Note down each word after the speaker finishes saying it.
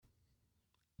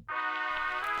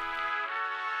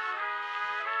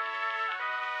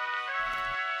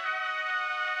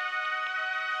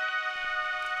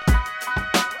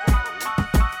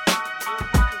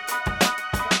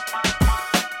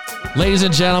Ladies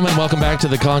and gentlemen, welcome back to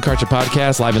the Colin Karcher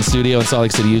Podcast, live in studio in Salt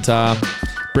Lake City, Utah.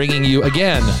 Bringing you,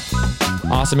 again,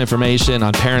 awesome information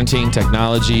on parenting,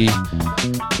 technology,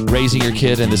 raising your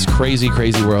kid in this crazy,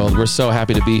 crazy world. We're so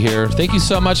happy to be here. Thank you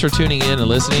so much for tuning in and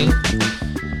listening.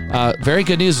 Very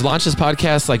good news. Launched this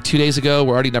podcast like 2 days ago.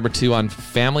 We're already number 2 on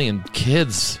family and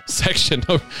kids section.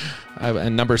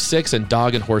 And number 6 in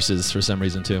dog and horses for some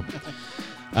reason too.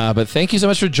 But thank you so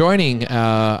much for joining.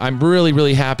 I'm really,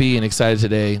 really happy and excited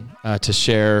today to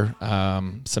share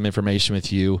some information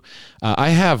with you. I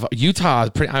have Utah.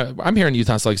 I'm here in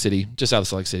Utah, Salt Lake City, just out of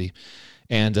Salt Lake City.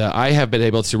 And I have been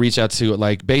able to reach out to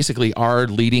like basically our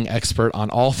leading expert on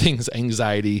all things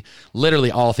anxiety,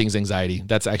 literally all things anxiety.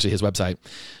 That's actually his website.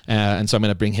 And so I'm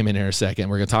going to bring him in here in a second.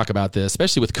 We're going to talk about this,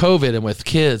 especially with COVID and with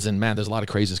kids. And man, there's a lot of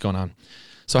craziness going on.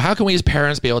 So how can we as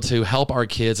parents be able to help our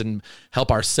kids and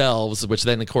help ourselves, which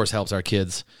then of course helps our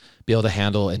kids be able to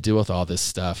handle and deal with all this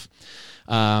stuff?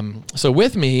 So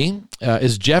with me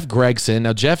is Jeff Gregson.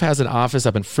 Now Jeff has an office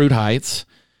up in Fruit Heights,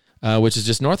 which is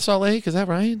just North Salt Lake. Is that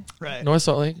right? Right. North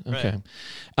Salt Lake? Okay.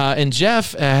 Right. And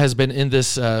Jeff has been in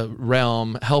this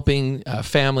realm helping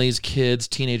families, kids,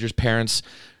 teenagers, parents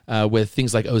with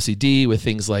things like OCD, with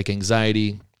things like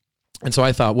anxiety. And so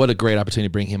I thought, what a great opportunity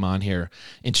to bring him on here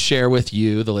and share with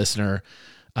you, the listener,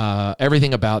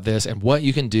 everything about this and what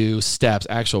you can do, steps,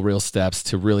 actual real steps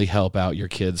to really help out your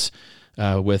kids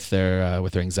with their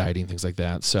anxiety and things like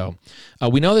that. So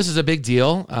we know this is a big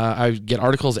deal. I get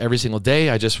articles every single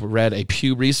day. I just read a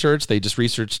Pew Research. They just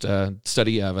researched a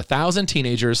study of 1,000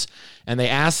 teenagers, and they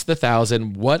asked the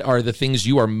 1,000, what are the things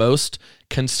you are most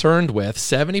concerned with?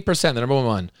 70%, the number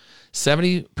one,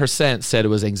 70% said it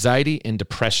was anxiety and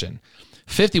depression.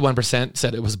 51%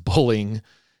 said it was bullying,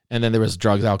 and then there was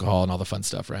drugs, alcohol, and all the fun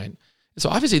stuff, right? So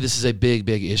obviously this is a big,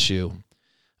 big issue.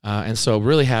 And so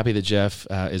really happy that Jeff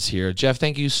is here. Jeff,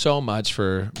 thank you so much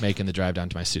for making the drive down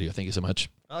to my studio. Thank you so much.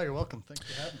 Oh, you're welcome. Thanks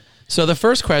for having me. So the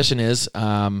first question is,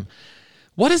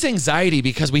 what is anxiety?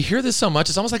 Because we hear this so much,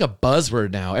 it's almost like a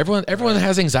buzzword now. Everyone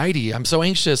has anxiety. I'm so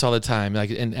anxious all the time,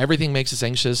 and everything makes us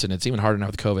anxious, and it's even harder now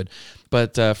with COVID.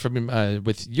 But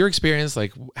with your experience,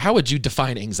 like, how would you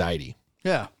define anxiety?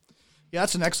 Yeah,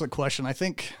 that's an excellent question. I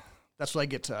think that's what I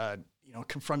get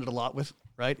confronted a lot with.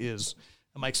 Right? Is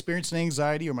am I experiencing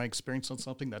anxiety, or am I experiencing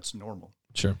something that's normal?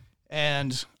 Sure.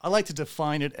 And I like to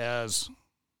define it as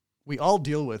we all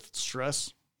deal with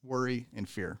stress, worry, and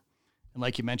fear. And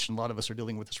like you mentioned, a lot of us are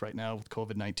dealing with this right now with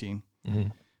COVID-19. Mm-hmm.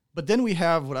 But then we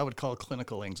have what I would call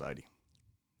clinical anxiety.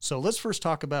 So let's first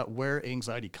talk about where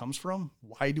anxiety comes from.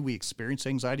 Why do we experience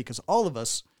anxiety? Because all of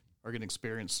us are going to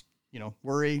experience,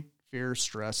 worry, fear,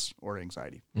 stress, or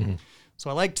anxiety. Mm-hmm. So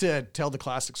I like to tell the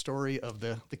classic story of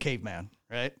the caveman,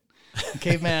 right? The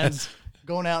caveman's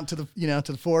going out into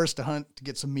the forest to hunt to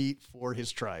get some meat for his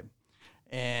tribe.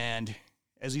 And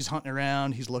as he's hunting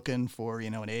around, he's looking for,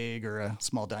 an egg or a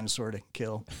small dinosaur to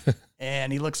kill.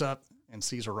 And he looks up and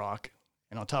sees a rock.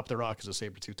 And on top of the rock is a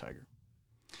saber-tooth tiger.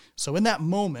 So in that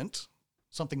moment,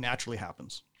 something naturally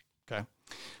happens, okay?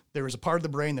 There is a part of the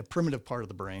brain, the primitive part of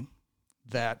the brain,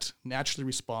 that naturally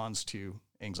responds to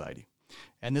anxiety.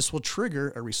 And this will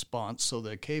trigger a response so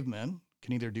the caveman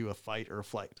can either do a fight or a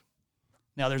flight.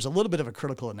 Now, there's a little bit of a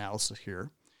critical analysis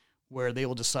here where they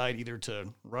will decide either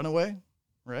to run away,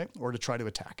 right, or to try to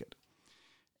attack it.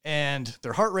 And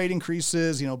their heart rate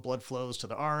increases, blood flows to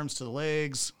the arms, to the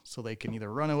legs, so they can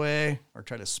either run away or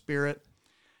try to spear it.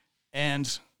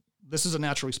 And this is a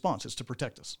natural response. It's to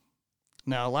protect us.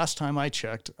 Now, last time I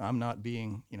checked, I'm not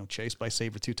being, chased by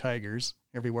saber-tooth tigers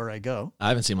everywhere I go. I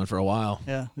haven't seen one for a while.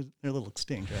 Yeah, they're a little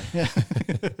extinct, right?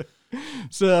 Yeah.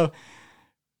 So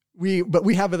we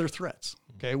have other threats,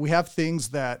 okay? We have things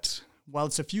that, while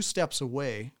it's a few steps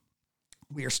away,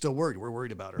 we are still worried. We're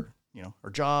worried about our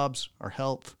jobs, our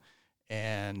health,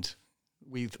 and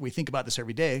we think about this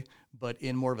every day, but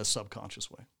in more of a subconscious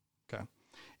way, okay?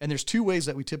 And there's two ways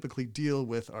that we typically deal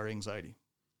with our anxiety,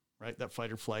 right? That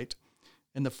fight or flight.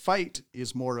 And the fight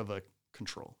is more of a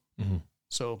control. Mm-hmm.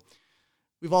 So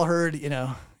we've all heard,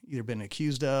 either been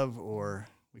accused of, or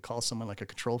we call someone like a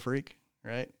control freak,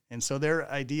 right? And so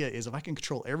their idea is, if I can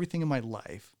control everything in my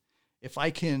life, if I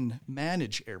can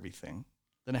manage everything,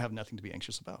 then I have nothing to be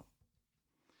anxious about.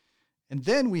 And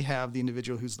then we have the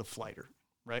individual who's the flighter,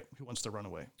 right? Who wants to run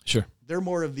away. Sure. They're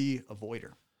more of the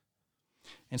avoider.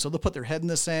 And so they'll put their head in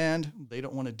the sand. They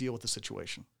don't want to deal with the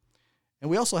situation. And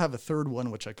we also have a third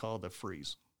one, which I call the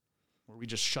freeze, where we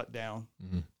just shut down,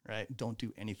 mm-hmm. right? Don't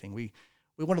do anything. We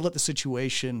want to let the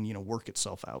situation, work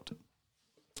itself out.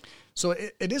 So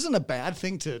it isn't a bad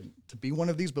thing to be one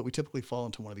of these, but we typically fall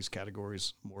into one of these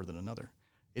categories more than another.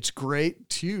 It's great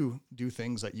to do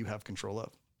things that you have control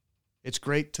of. It's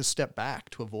great to step back,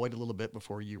 to avoid a little bit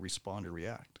before you respond or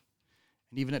react.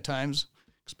 And even at times,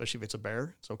 especially if it's a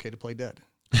bear, it's okay to play dead.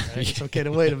 Right? It's okay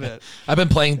to wait a bit. I've been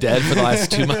playing dead for the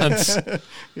last 2 months.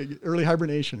 Early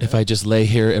hibernation. Right? If I just lay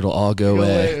here, it'll all go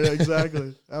away.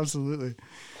 Exactly. Absolutely.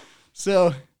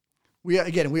 So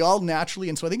we all naturally,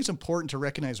 and so I think it's important to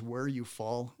recognize where you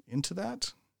fall into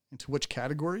that, into which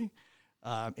category,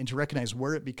 and to recognize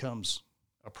where it becomes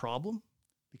a problem.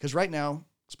 Because right now,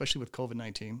 especially with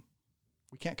COVID-19,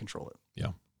 we can't control it.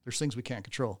 Yeah. There's things we can't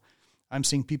control. I'm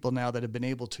seeing people now that have been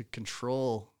able to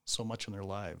control so much in their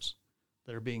lives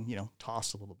that are being,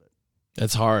 tossed a little bit.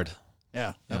 It's hard.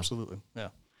 Yeah, absolutely. Yeah.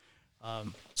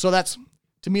 So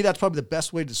to me, that's probably the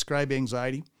best way to describe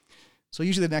anxiety. So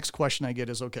usually the next question I get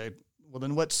is, okay, well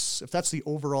then if that's the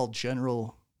overall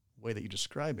general way that you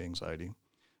describe anxiety,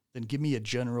 then give me a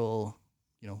general,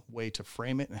 way to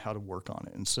frame it and how to work on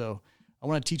it. And so I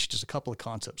want to teach you just a couple of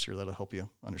concepts here that'll help you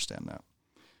understand that.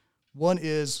 One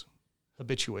is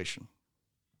habituation.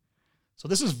 So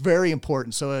this is very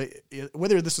important. So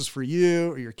whether this is for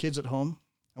you or your kids at home,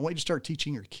 I want you to start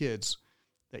teaching your kids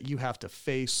that you have to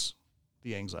face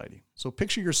the anxiety. So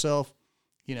picture yourself,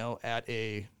 at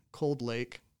a cold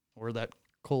lake or that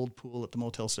cold pool at the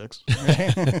Motel 6.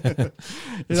 Right?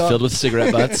 It's filled with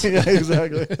cigarette butts. Yeah,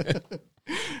 exactly.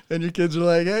 And your kids are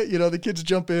like, hey, the kids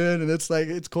jump in and it's like,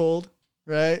 it's cold,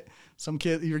 right?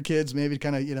 Your kids maybe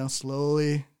kind of,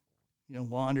 slowly,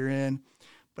 wander in.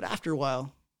 But after a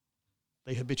while,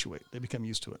 they habituate. They become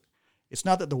used to it. It's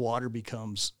not that the water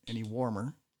becomes any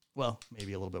warmer. Well,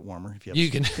 maybe a little bit warmer if you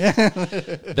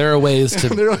have There are ways to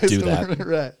do that.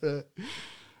 Right.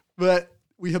 But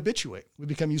we habituate. We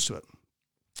become used to it.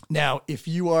 Now, if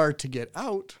you are to get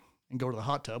out and go to the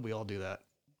hot tub, we all do that.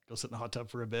 Go sit in the hot tub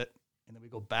for a bit, and then we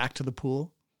go back to the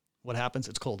pool. What happens?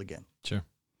 It's cold again. Sure.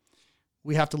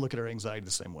 We have to look at our anxiety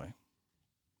the same way.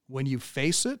 When you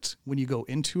face it, when you go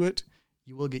into it,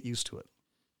 you will get used to it.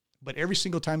 But every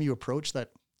single time you approach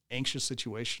that anxious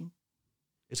situation,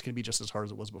 it's going to be just as hard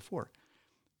as it was before.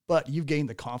 But you've gained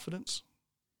the confidence,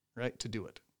 right, to do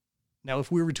it. Now,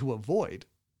 if we were to avoid,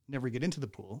 never get into the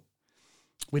pool,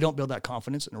 we don't build that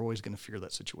confidence and we're always going to fear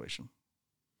that situation.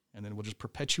 And then we'll just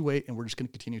perpetuate and we're just going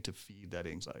to continue to feed that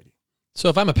anxiety. So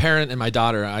if I'm a parent and my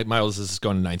daughter, my oldest is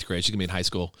going to 9th grade, she's going to be in high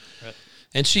school. Right.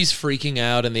 And she's freaking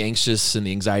out and the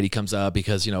anxiety comes up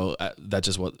because, that's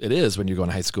just what it is when you're going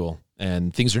to high school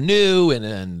and things are new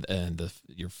and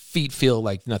your feet feel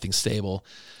like nothing's stable.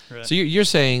 Right. So you're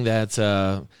saying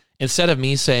that instead of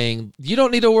me saying, you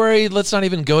don't need to worry, let's not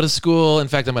even go to school. In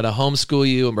fact, I'm going to homeschool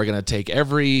you and we're going to take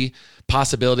every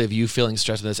possibility of you feeling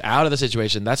stressed with this out of the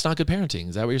situation. That's not good parenting.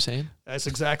 Is that what you're saying? That's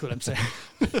exactly what I'm saying.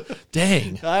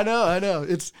 Dang. I know.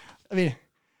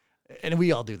 And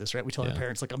we all do this, right? We tell our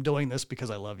parents, like, I'm doing this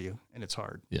because I love you, and it's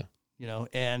hard. Yeah.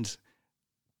 And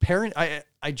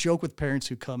I joke with parents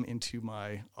who come into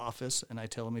my office, and I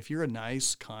tell them, if you're a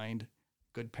nice, kind,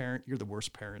 good parent, you're the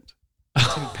worst parent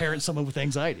to parent someone with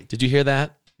anxiety. Did you hear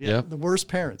that? Yeah. The worst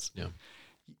parents. Yeah.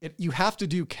 You have to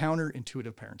do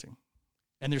counterintuitive parenting.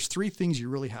 And there's 3 things you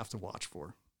really have to watch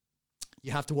for.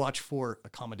 You have to watch for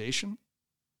accommodation.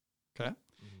 Okay.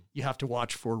 Mm-hmm. You have to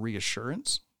watch for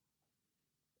reassurance.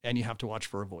 And you have to watch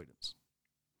for avoidance.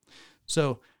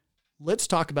 So let's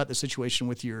talk about the situation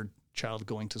with your child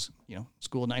going to,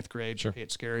 school, 9th grade. Sure. Hey,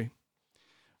 it's scary.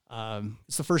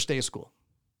 It's the first day of school.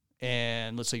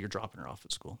 And let's say you're dropping her off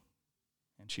at school.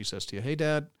 And she says to you, hey,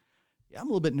 Dad, I'm a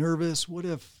little bit nervous. What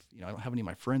if, I don't have any of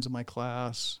my friends in my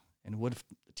class? And what if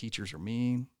the teachers are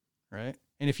mean, right?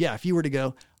 And if you were to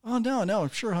go, oh, no, I'm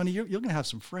sure, honey, you're going to have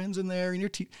some friends in there. And your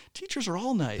teachers are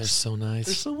all nice. They're so nice.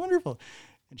 They're so wonderful.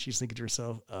 And she's thinking to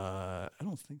herself, I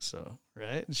don't think so,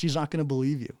 right? And she's not going to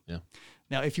believe you. Yeah.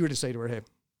 Now, if you were to say to her, hey,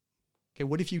 okay,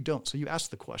 what if you don't? So you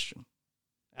ask the question.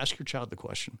 Ask your child the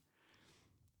question.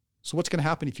 So what's going to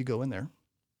happen if you go in there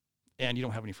and you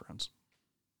don't have any friends?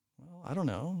 Well, I don't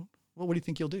know. Well, what do you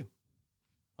think you'll do?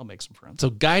 I'll make some friends. So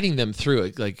guiding them through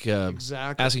it, like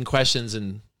exactly. Asking questions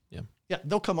and, Yeah,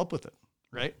 they'll come up with it,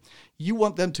 right? You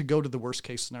want them to go to the worst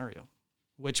case scenario,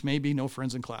 which may be no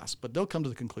friends in class, but they'll come to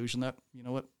the conclusion that, you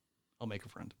know what, I'll make a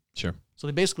friend. Sure. So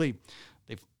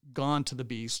they've gone to the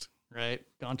beast, right?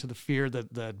 Gone to the fear,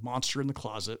 the monster in the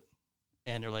closet,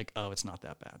 and they're like, oh, it's not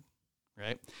that bad,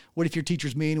 right? What if your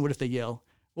teacher's mean? What if they yell?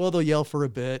 Well, they'll yell for a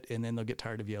bit, and then they'll get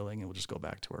tired of yelling, and we'll just go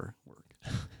back to our work.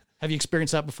 Have you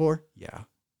experienced that before? Yeah.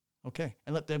 Okay.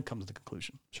 And let them come to the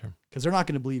conclusion. Sure. Because they're not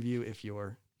going to believe you if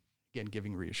you're, again,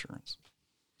 giving reassurance.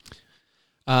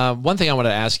 One thing I want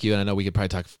to ask you, and I know we could probably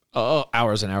talk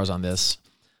hours and hours on this.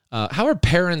 How are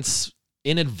parents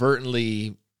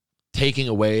inadvertently taking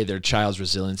away their child's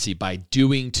resiliency by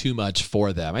doing too much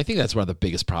for them. I think that's one of the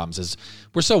biggest problems is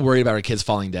we're so worried about our kids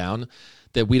falling down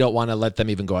that we don't want to let them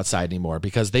even go outside anymore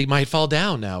because they might fall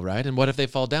down now, right? And what if they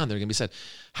fall down? They're going to be sad.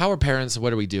 How are parents,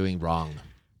 what are we doing wrong?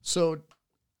 So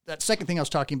that second thing I was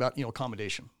talking about,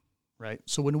 accommodation, right?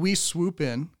 So when we swoop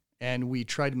in and we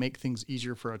try to make things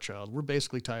easier for our child, we're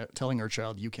basically telling our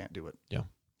child, you can't do it. Yeah.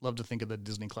 Love to think of the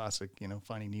Disney classic,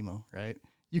 Finding Nemo, right?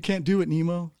 You can't do it,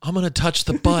 Nemo. I'm going to touch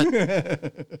the butt.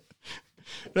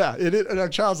 Yeah. And our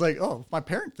child's like, oh, if my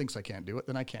parent thinks I can't do it,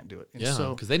 then I can't do it. And yeah,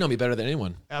 because they know me better than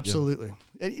anyone. Absolutely.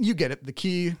 Yeah. And you get it. The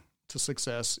key to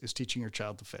success is teaching your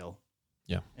child to fail.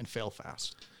 Yeah. And fail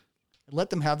fast. And let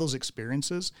them have those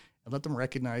experiences and let them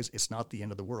recognize it's not the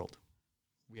end of the world,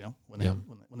 when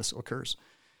this occurs.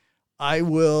 I'm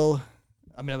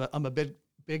a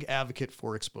big advocate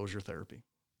for exposure therapy.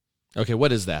 Okay,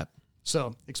 what is that?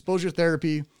 So exposure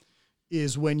therapy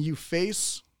is when you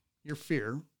face your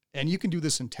fear, and you can do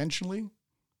this intentionally,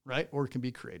 right? Or it can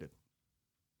be created.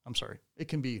 It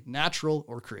can be natural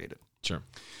or created. Sure.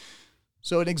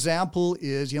 So an example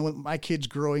is, when my kids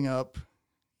growing up,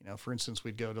 for instance,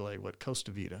 we'd go to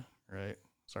Costa Vida, right?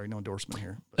 Sorry, no endorsement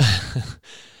here. But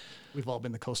we've all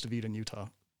been to Costa Vida in Utah.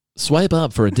 Swipe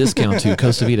up for a discount to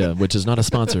Costa Vida, which is not a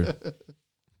sponsor.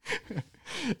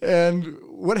 And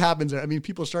what happens there?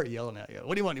 People start yelling at you.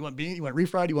 What do you want? You want bean? You want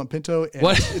refried? You want pinto? And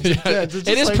what? It's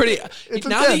it is pretty. It's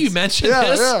now that you mention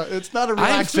this, it's not a I'm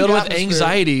relaxing filled with atmosphere.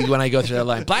 anxiety when I go through that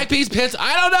line. Black peas, pins.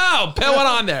 I don't know. Put one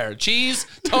on there. Cheese.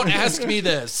 Don't ask me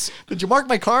this. Did you mark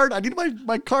my card? I need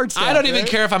my card stamp. I don't even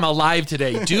care if I'm alive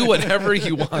today. Do whatever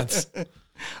you want. I'll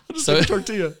just make a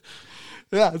tortilla.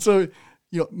 Yeah. So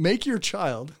make your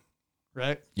child.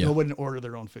 Right? Yeah. Go and order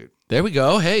their own food. There we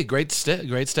go. Hey, great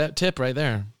tip right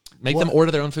there. Make them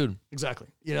order their own food. Exactly.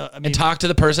 And talk to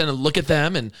the person and look at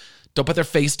them and don't put their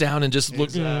face down and just look.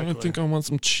 Exactly. I think I want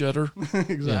some cheddar.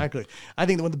 Exactly. Yeah. I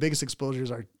think that one of the biggest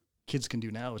exposures our kids can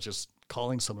do now is just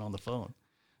calling someone on the phone.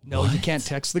 No, you can't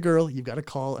text the girl. You've got to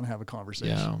call and have a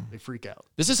conversation. Yeah. They freak out.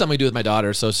 This is something we do with my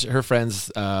daughter. So her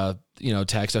friends, text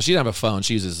us. She doesn't have a phone.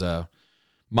 She uses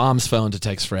mom's phone to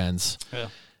text friends. Yeah.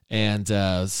 And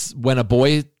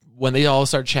when they all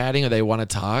start chatting or they want to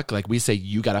talk, we say,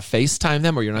 you got to FaceTime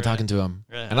them or you're not talking to them.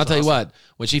 Right, and I'll tell you what,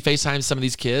 when she FaceTimes some of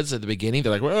these kids at the beginning,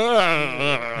 they're like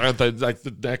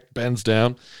the neck bends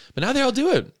down. But now they all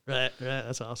do it. Right.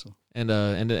 That's awesome. And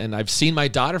I've seen my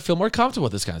daughter feel more comfortable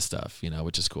with this kind of stuff,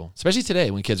 which is cool. Especially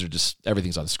today when kids are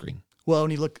everything's on the screen. Well,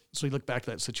 when you look back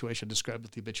to that situation described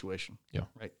with the habituation. Yeah.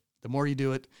 Right. The more you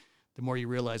do it, the more you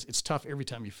realize it's tough every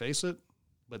time you face it.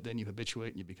 But then you habituate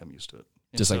and you become used to it.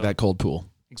 And just like that cold pool.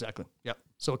 Exactly. Yep.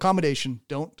 So accommodation,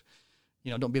 don't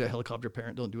be that helicopter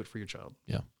parent. Don't do it for your child.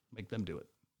 Yeah. Make them do it.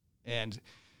 And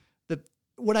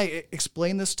when I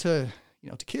explain this to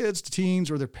kids, to teens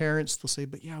or their parents, they'll say,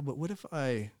 but what if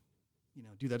I,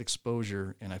 do that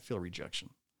exposure and I feel rejection?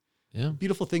 Yeah. The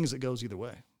beautiful thing is it goes either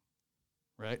way.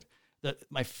 Right.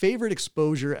 My favorite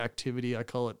exposure activity, I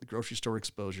call it the grocery store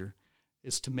exposure,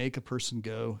 is to make a person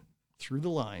go through the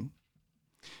line.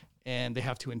 And they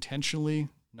have to intentionally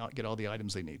not get all the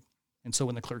items they need. And so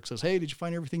when the clerk says, hey, did you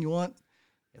find everything you want?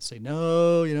 I say,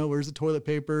 no, where's the toilet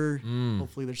paper?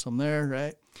 Hopefully there's some there,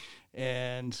 right?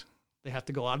 And they have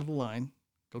to go out of the line,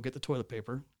 go get the toilet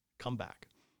paper, come back.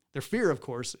 Their fear, of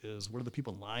course, is what are the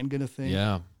people in line going to think?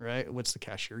 Yeah. Right? What's the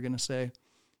cashier going to say?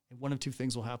 And one of two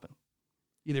things will happen.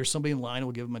 Either somebody in line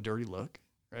will give them a dirty look,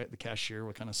 right? The cashier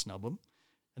will kind of snub them.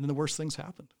 And then the worst things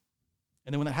happen.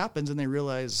 And then when that happens and they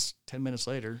realize 10 minutes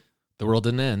later, the world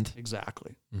didn't end.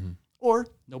 Exactly. Mm-hmm. Or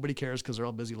nobody cares because they're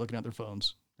all busy looking at their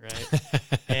phones, right?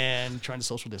 And trying to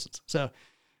social distance. So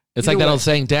it's like that old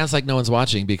saying, dance like no one's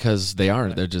watching, because they aren't.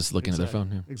 Right. They're just looking at their phone.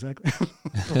 Yeah. Exactly.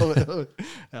 Love it.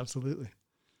 Absolutely.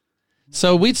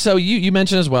 So you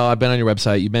mentioned as well, I've been on your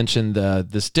website, you mentioned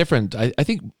this different, I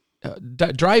think,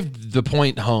 drive the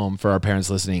point home for our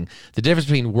parents listening, the difference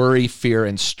between worry, fear,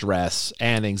 and stress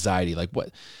and anxiety. Like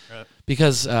what? Right.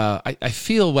 Because I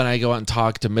feel when I go out and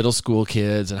talk to middle school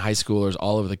kids and high schoolers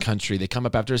all over the country, they come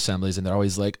up after assemblies and they're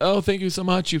always like, "Oh, thank you so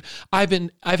much. I've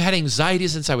had anxiety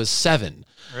since I was 7,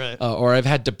 right? Or I've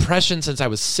had depression since I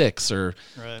was 6, or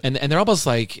right. And they're almost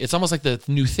like it's almost like the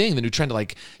new trend to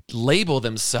like label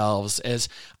themselves as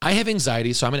I have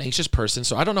anxiety, so I'm an anxious person,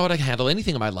 so I don't know how to handle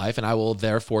anything in my life, and I will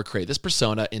therefore create this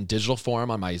persona in digital form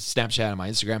on my Snapchat, on my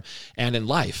Instagram, and in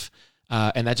life."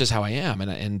 And that's just how I am,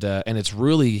 and it's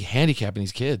really handicapping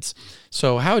these kids.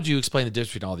 So, how would you explain the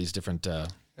difference between all these different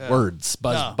words,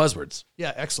 buzzwords?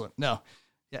 Yeah, excellent. No,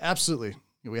 yeah, absolutely.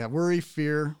 We have worry,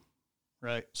 fear,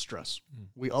 right? Stress.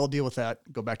 We all deal with that.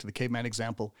 Go back to the caveman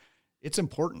example. It's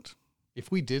important.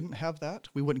 If we didn't have that,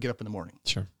 we wouldn't get up in the morning.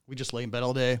 Sure. We just lay in bed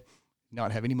all day,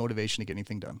 not have any motivation to get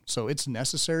anything done. So it's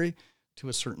necessary to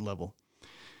a certain level.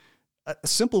 A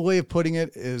simple way of putting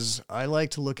it is I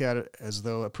like to look at it as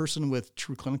though a person with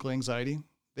true clinical anxiety,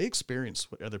 they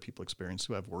experience what other people experience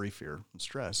who have worry, fear, and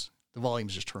stress. The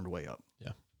volume's just turned way up.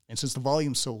 Yeah. And since the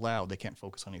volume's so loud, they can't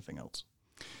focus on anything else.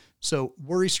 So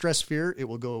worry, stress, fear, it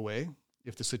will go away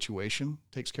if the situation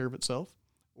takes care of itself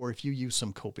or if you use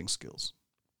some coping skills.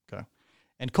 Okay.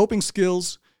 And coping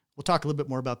skills, we'll talk a little bit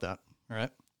more about that. All right.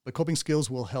 But coping skills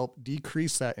will help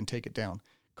decrease that and take it down.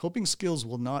 Coping skills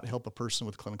will not help a person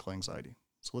with clinical anxiety.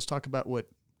 So let's talk about what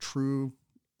true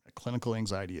clinical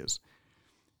anxiety is.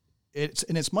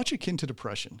 It's much akin to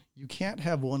depression. You can't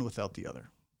have one without the other.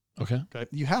 Okay.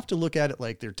 You have to look at it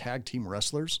like they're tag team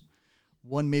wrestlers.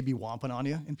 One may be whomping on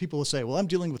you, and people will say, well, I'm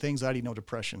dealing with anxiety, no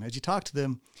depression. As you talk to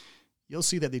them, you'll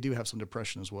see that they do have some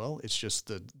depression as well. It's just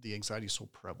the anxiety is so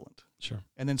prevalent. Sure.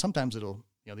 And then sometimes the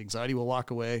anxiety will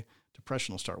walk away,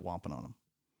 depression will start whomping on them.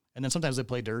 And then sometimes they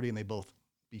play dirty and they both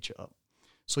beat you up.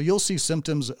 So you'll see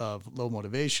symptoms of low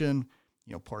motivation,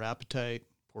 poor appetite,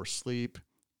 poor sleep,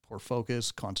 poor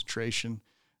focus, concentration,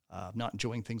 not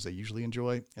enjoying things they usually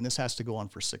enjoy. And this has to go on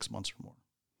for 6 months or more.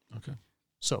 Okay.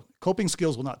 So coping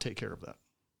skills will not take care of that.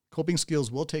 Coping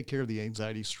skills will take care of the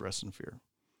anxiety, stress, and fear.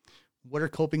 What are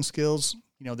coping skills?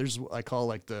 There's what I call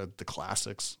like the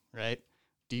classics, right?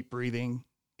 Deep breathing.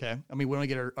 Okay. We want to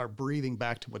get our breathing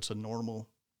back to what's a normal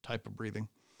type of breathing.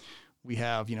 We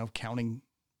have, counting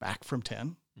back from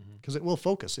 10 because it will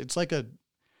focus. It's like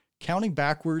counting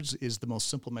backwards is the most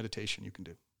simple meditation you can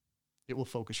do. It will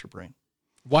focus your brain.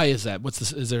 Why is that?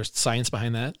 Is there science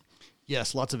behind that?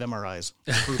 Yes, lots of MRIs.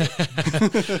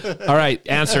 All right,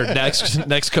 answered.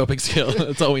 Next coping skill.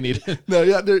 That's all we need.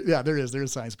 No, there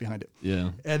is science behind it.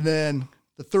 Yeah. And then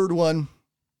the third one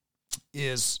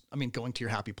is, going to your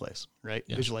happy place, right?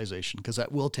 Yeah. Visualization, because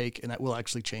that will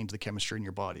actually change the chemistry in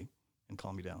your body and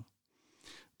calm you down.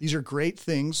 These are great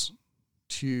things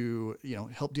to,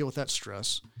 help deal with that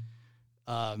stress.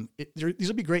 These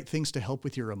will be great things to help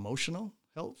with your emotional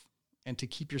health and to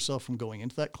keep yourself from going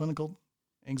into that clinical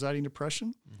anxiety and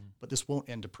depression, but this won't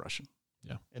end depression.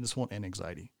 Yeah. And this won't end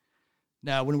anxiety.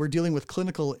 Now, when we're dealing with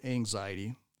clinical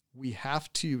anxiety, we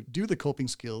have to do the coping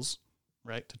skills,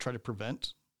 right, to try to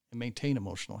prevent and maintain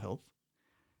emotional health.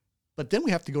 But then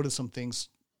we have to go to some things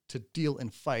to deal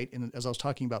and fight. And as I was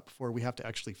talking about before, we have to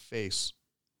actually face,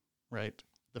 right,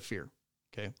 the fear,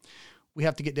 okay? We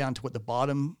have to get down to what the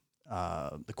bottom,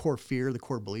 the core fear, the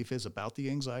core belief is about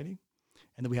the anxiety.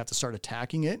 And then we have to start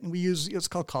attacking it. And we use, it's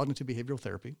called cognitive behavioral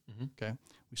therapy. Okay.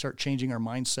 We start changing our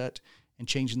mindset and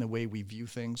changing the way we view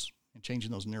things and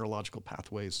changing those neurological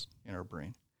pathways in our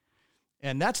brain.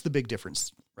 And that's the big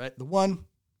difference, right? The one,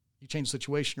 you change the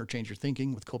situation or change your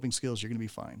thinking with coping skills, you're going to be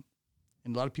fine.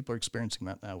 And a lot of people are experiencing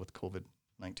that now with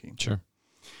COVID-19. Sure.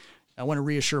 I want to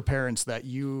reassure parents that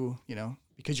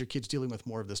because your kid's dealing with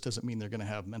more of this doesn't mean they're going to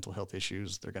have mental health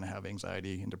issues. They're going to have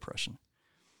anxiety and depression.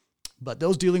 But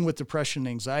those dealing with depression and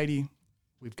anxiety,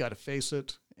 we've got to face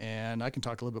it. And I can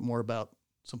talk a little bit more about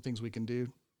some things we can do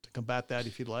to combat that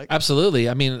if you'd like. Absolutely.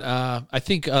 I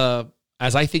think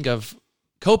as I think of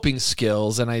coping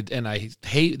skills, and I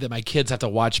hate that my kids have to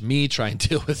watch me try and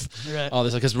deal with all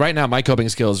this. Because right now my coping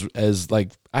skills is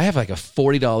like, I have like a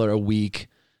 $40 a week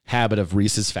habit of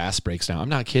Reese's Fast Breaks now. I'm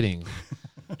not kidding.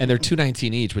 And they're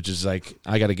 $2.19 each, which is like,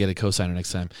 I got to get a cosigner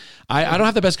next time. I don't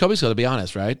have the best coping skill, to be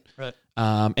honest, right? Right.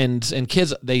 And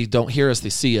kids, they don't hear us, they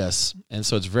see us. And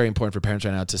so it's very important for parents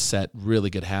right now to set really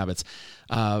good habits.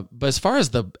 But as far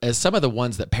as some of the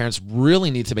ones that parents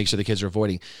really need to make sure the kids are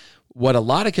avoiding, what a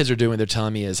lot of kids are doing, they're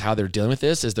telling me is how they're dealing with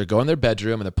this is they're going in their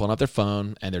bedroom and they're pulling out their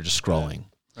phone and they're just scrolling.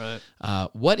 Right.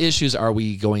 What issues are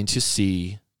we going to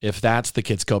see if that's the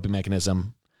kid's coping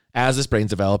mechanism as this brain's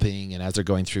developing and as they're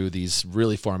going through these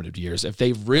really formative years? If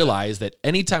they realize that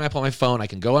anytime I pull my phone, I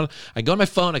can go on my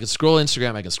phone, I can scroll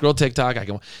Instagram, I can scroll TikTok,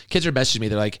 kids are messaging me,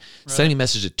 they're like sending me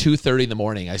messages at 2:30 in the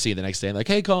morning. I see it the next day, and like,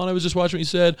 hey Colin, I was just watching what you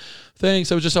said.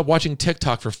 Thanks. I was just up watching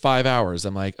TikTok for 5 hours.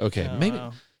 I'm like, okay, maybe.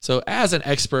 Wow. So as an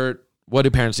expert, what do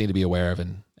parents need to be aware of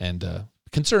and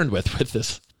concerned with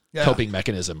this coping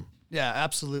mechanism? Yeah,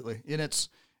 absolutely.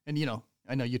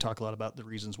 I know you talk a lot about the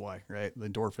reasons why, right? The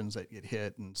endorphins that get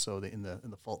hit, and so in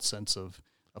the false sense of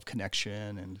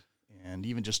connection and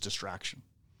even just distraction.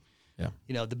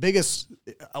 Yeah. The biggest,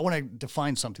 I want to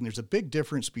define something. There's a big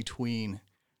difference between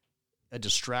a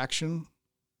distraction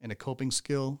and a coping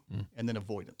skill and then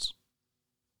avoidance.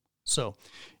 So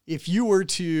if you were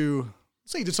to,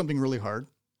 say you did something really hard,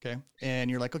 okay, and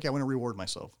you're like, okay, I want to reward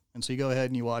myself. And so you go ahead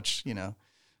and you watch, a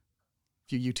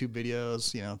few YouTube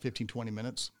videos, 15, 20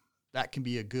 minutes. That can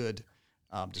be a good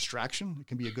Distraction, it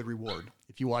can be a good reward.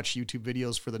 If you watch YouTube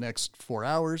videos for the next 4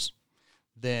 hours,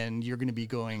 then you're going to be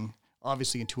going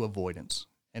obviously into avoidance.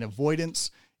 And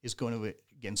avoidance is going to,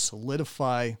 again,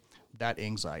 solidify that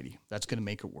anxiety. That's going to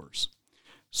make it worse.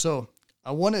 So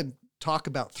I want to talk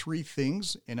about 3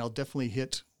 things, and I'll definitely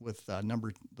hit with the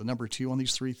number 2 on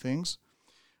these 3 things,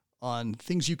 on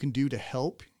things you can do to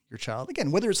help your child.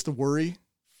 Again, whether it's the worry,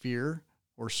 fear,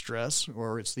 or stress,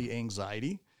 or it's the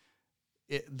anxiety,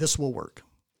 this will work.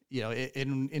 You know,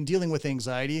 in dealing with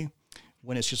anxiety,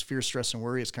 when it's just fear, stress, and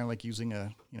worry, it's kind of like using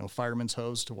a fireman's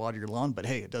hose to water your lawn. But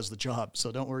hey, it does the job.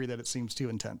 So don't worry that it seems too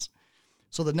intense.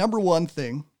 So the number 1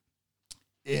 thing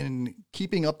in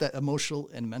keeping up that emotional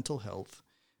and mental health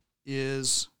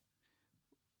is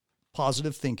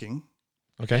positive thinking.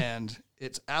 Okay. And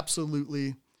it's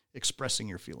absolutely expressing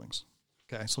your feelings.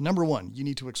 Okay. So number 1, you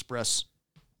need to express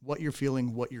what you're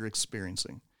feeling, what you're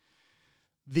experiencing.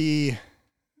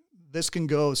 This can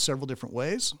go several different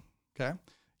ways. Okay.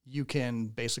 You can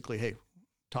basically,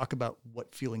 talk about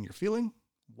what feeling you're feeling,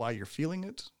 why you're feeling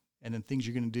it, and then things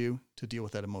you're going to do to deal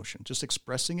with that emotion. Just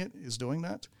expressing it is doing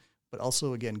that. But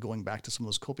also, again, going back to some of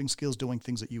those coping skills, doing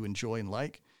things that you enjoy and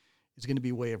like is going to be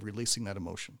a way of releasing that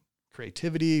emotion.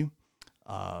 Creativity,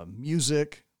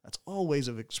 music, that's all ways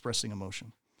of expressing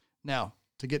emotion. Now,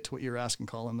 to get to what you're asking,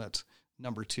 Colin, that's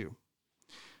number 2,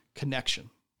 connection.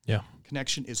 Yeah.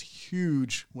 Connection is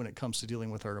huge when it comes to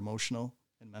dealing with our emotional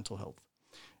and mental health.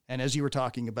 And as you were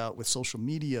talking about with social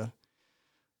media,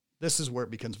 this is where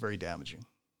it becomes very damaging.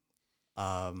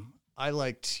 I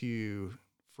like to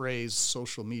phrase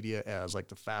social media as like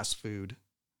the fast food,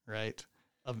 right,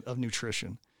 of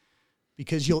nutrition.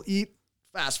 Because you'll eat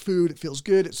fast food, it feels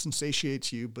good, it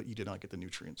satiates you, but you do not get the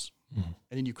nutrients. Mm-hmm.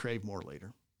 And then you crave more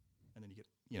later. And then you get,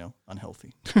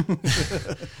 unhealthy.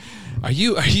 Are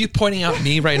you pointing out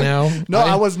me right now? No,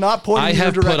 I was not pointing in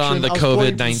your direction. I have put on the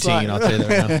COVID-19, I'll tell you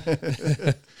that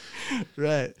right now.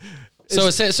 Right.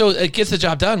 So it gets the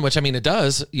job done, which, I mean, it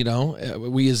does.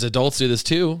 We as adults do this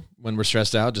too. When we're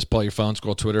stressed out, just pull your phone,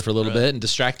 scroll Twitter for a little bit, and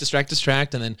distract,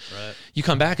 and then you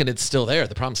come back and it's still there.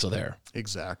 The problem's still there.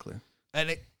 Exactly. And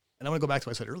I want to go back to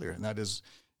what I said earlier, and that is,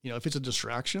 if it's a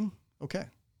distraction, okay.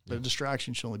 But a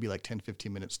distraction should only be like 10,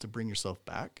 15 minutes to bring yourself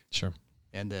back. Sure.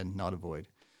 And then not avoid.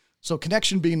 So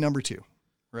connection being number 2,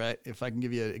 right? If I can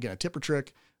give you, again, a tip or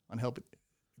trick on help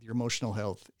your emotional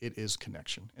health, it is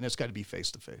connection. And it's got to be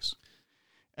face-to-face.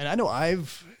 And I know I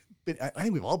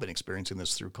think we've all been experiencing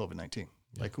this through COVID-19. Yeah.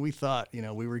 Like we thought,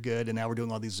 we were good, and now we're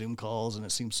doing all these Zoom calls, and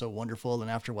it seems so wonderful. And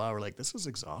after a while, we're like, this is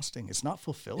exhausting. It's not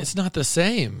fulfilling. It's not the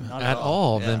same at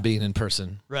all than being in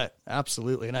person. Right.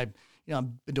 Absolutely. And I've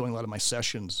been doing a lot of my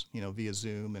sessions, via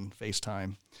Zoom and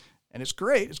FaceTime, and it's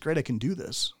great. It's great I can do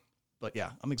this, but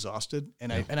I'm exhausted,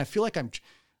 and I feel like I'm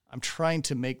trying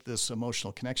to make this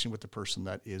emotional connection with the person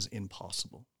that is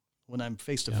impossible. When I'm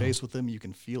face to face with them, you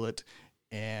can feel it,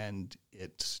 and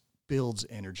it builds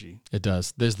energy. It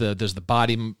does. There's the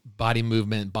body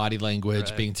movement, body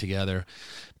language, being together.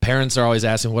 Parents are always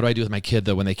asking, what do I do with my kid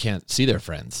though when they can't see their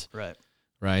friends? Right.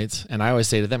 And I always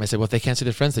say to them, well, if they can't see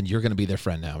their friends, then you're going to be their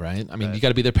friend now, right? I mean, you got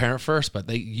to be their parent first, but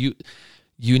you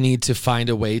need to find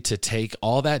a way to take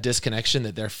all that disconnection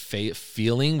that they're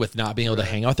feeling with not being able to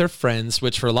hang out with their friends,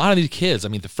 which for a lot of these kids, I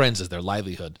mean, the friends is their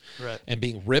livelihood. Right. And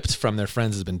being ripped from their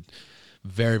friends has been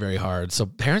very, very hard. So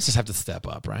parents just have to step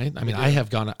up, right? I mean, I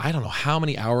have gone, I don't know how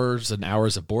many hours and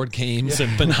hours of board games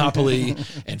and Monopoly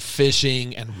and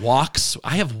fishing and walks.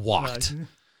 I have walked.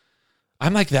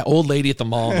 I'm like that old lady at the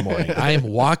mall in the morning. I am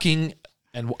walking,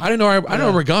 and I don't know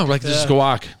where we're going. We're like, just go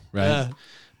walk, right? Yeah.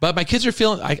 But my kids are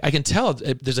feeling. I can tell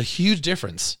there's a huge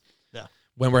difference. Yeah.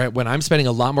 When I'm spending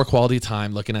a lot more quality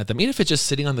time looking at them, even if it's just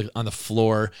sitting on the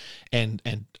floor and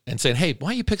saying, hey, why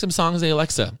don't you pick some songs in the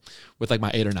Alexa with like my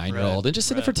 8 or 9 year old and just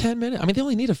sit there for 10 minutes. I mean, they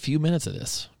only need a few minutes of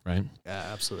this, right? Yeah,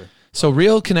 absolutely. So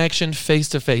real connection, face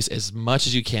to face, as much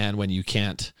as you can when you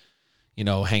can't,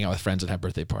 hang out with friends and have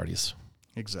birthday parties.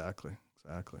 Exactly.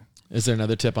 Is there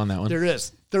another tip on that one? There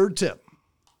is. Third tip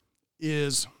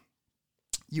is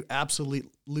you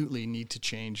absolutely need to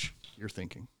change your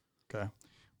thinking. Okay.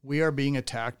 We are being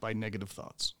attacked by negative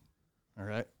thoughts. All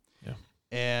right. Yeah.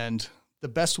 And the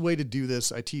best way to do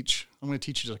this, I'm going to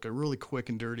teach you like a really quick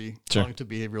and dirty cognitive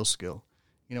behavioral skill.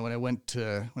 When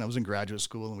I was in graduate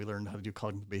school and we learned how to do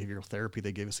cognitive behavioral therapy,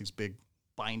 they gave us these big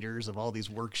binders of all these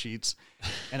worksheets,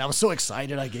 and I was so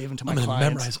excited. I gave them to my clients. I'm going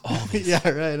to memorize all these. Yeah,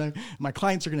 right. My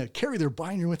clients are going to carry their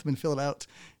binder with them and fill it out.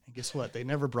 And guess what? They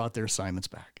never brought their assignments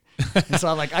back. And so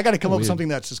I'm like, I got to come up with something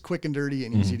that's just quick and dirty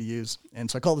and easy to use.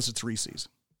 And so I call this a 3 C's.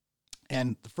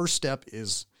 And the first step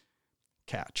is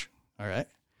catch. All right.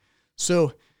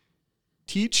 So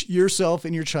Teach yourself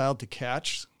and your child to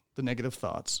catch the negative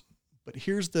thoughts. But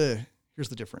here's the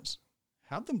difference.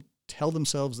 Have them tell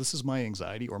themselves, this is my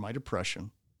anxiety or my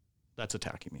depression that's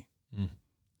attacking me.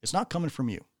 It's not coming from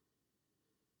you.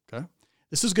 Okay?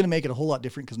 This is going to make it a whole lot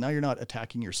different because now you're not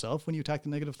attacking yourself when you attack the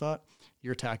negative thought.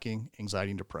 You're attacking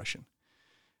anxiety and depression.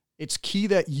 It's key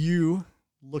that you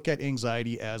look at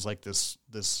anxiety as like this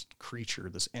creature,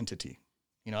 this entity.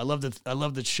 You know, I love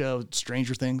the show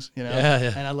Stranger Things, you know,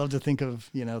 and I love to think of,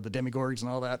 you know, the demigorgs and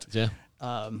all that. Yeah.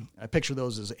 I picture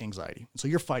those as anxiety. So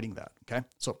you're fighting that. Okay.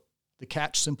 So the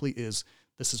catch simply is,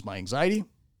 this is my anxiety.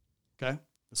 Okay.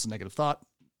 This is a negative thought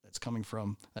that's coming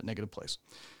from that negative place.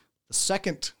 The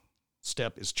second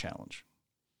step is challenge.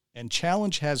 And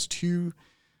challenge has two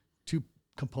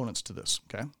components to this.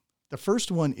 Okay. The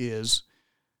first one is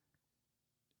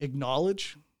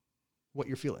acknowledge what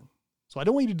you're feeling. So I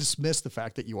don't want you to dismiss the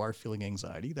fact that you are feeling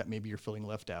anxiety, that maybe you're feeling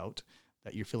left out,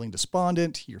 that you're feeling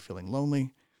despondent, you're feeling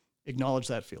lonely. Acknowledge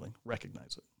that feeling,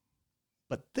 recognize it.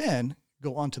 But then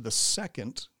go on to the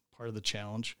second part of the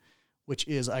challenge, which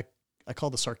is I call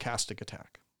the sarcastic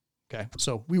attack. Okay.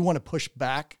 So we want to push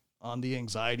back on the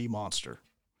anxiety monster.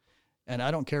 And I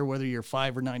don't care whether you're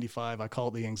 5 or 95, I call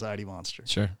it the anxiety monster.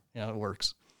 Sure. You know, it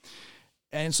works.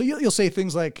 And so you'll say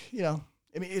things like, you know,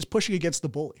 I mean, it's pushing against the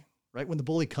bully, right? When the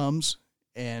bully comes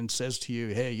and says to you,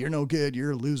 hey, you're no good,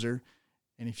 you're a loser.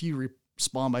 And if you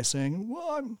respond by saying,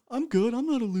 well, I'm good, I'm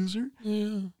not a loser.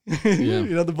 Yeah.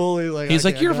 You know, the bully, like, he's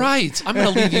like, you're right, I'm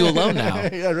going to leave you alone now.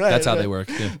 Yeah, right. That's how they work.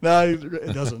 Yeah. No,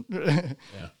 it doesn't.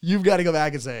 You've got to go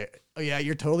back and say, oh yeah,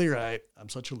 you're totally right. I'm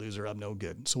such a loser. I'm no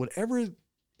good. So whatever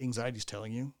anxiety is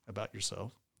telling you about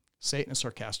yourself, say it in a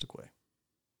sarcastic way.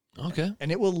 Okay.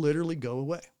 And it will literally go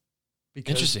away.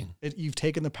 Because interesting. You've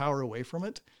taken the power away from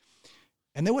it.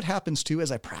 And then what happens too, as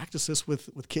I practice this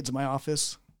with kids in my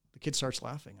office, the kid starts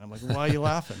laughing. I'm like, why are you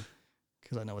laughing?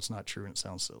 Because I know it's not true and it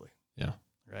sounds silly. Yeah.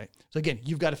 Right. So again,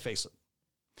 you've got to face it.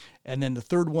 And then the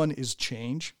third one is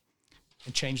change,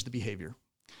 and change the behavior.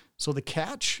 So the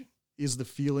catch is the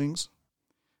feelings,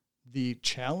 the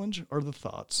challenge are the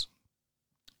thoughts,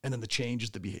 and then the change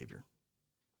is the behavior.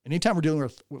 Anytime we're dealing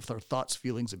with our thoughts,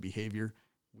 feelings, and behavior,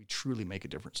 we truly make a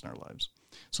difference in our lives.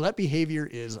 So that behavior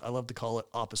is, I love to call it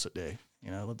opposite day. You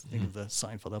know, I love to think of the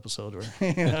Seinfeld episode where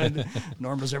you know,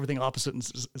 Norm does everything opposite and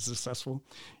is successful.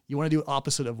 You want to do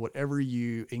opposite of whatever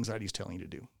anxiety is telling you to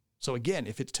do. So again,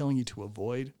 if it's telling you to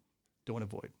avoid, don't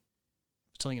avoid.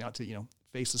 If it's telling you not to, you know,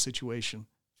 face the situation,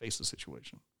 face the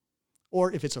situation.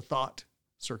 Or if it's a thought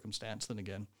circumstance, then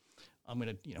again, I'm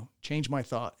going to, you know, change my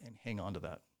thought and hang on to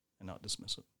that and not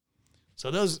dismiss it.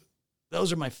 So those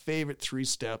are my favorite 3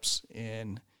 steps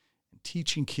in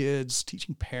teaching kids,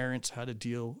 teaching parents how to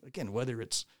deal, again, whether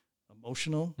it's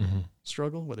emotional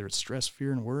struggle, whether it's stress,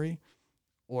 fear, and worry,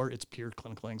 or it's pure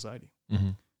clinical anxiety.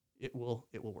 It will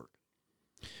work.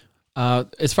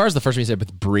 As far as the first one you said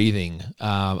with breathing,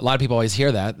 a lot of people always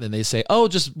hear that and they say, oh,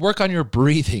 just work on your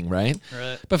breathing, right?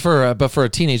 Right. But for a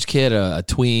teenage kid, a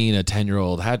tween, a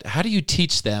 10-year-old, how do you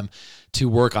teach them to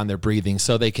work on their breathing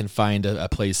so they can find a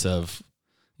place of,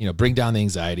 you know, bring down the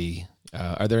anxiety?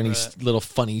 Are there any little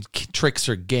funny tricks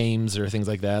or games or things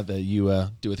like that you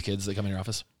do with kids that come in your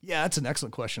office? Yeah, that's an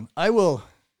excellent question. We'll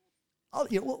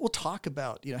talk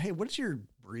about, you know, hey, what does your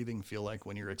breathing feel like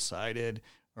when you're excited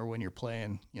or when you're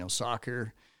playing, you know,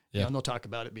 soccer? Yeah. You know, and they'll talk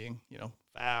about it being, you know,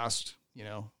 fast, you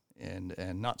know, and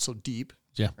not so deep.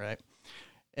 Yeah. Right.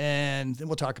 And then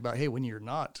we'll talk about, hey, when you're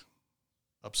not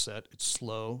upset, it's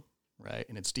slow, right?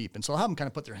 And it's deep. And so I'll have them kind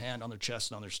of put their hand on their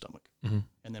chest and on their stomach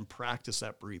and then practice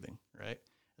that breathing, right?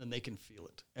 And then they can feel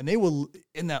it. And they will,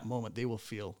 in that moment, they will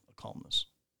feel a calmness.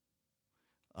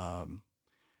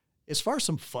 As far as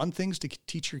some fun things to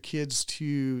teach your kids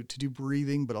to do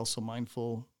breathing, but also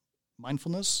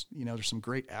mindfulness, you know, there's some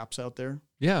great apps out there.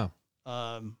 Yeah.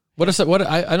 I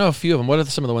know a few of them. What are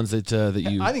some of the ones that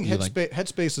you? I think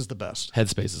Headspace is the best.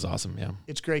 Headspace is awesome. Yeah.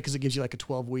 It's great because it gives you like a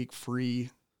 12-week free,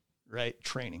 right,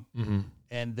 training.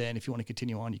 And then if you want to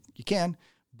continue on, you can,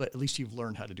 but at least you've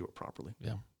learned how to do it properly.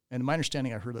 Yeah. And my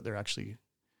understanding, I heard that they're actually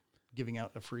giving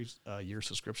out a free year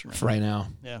subscription right now.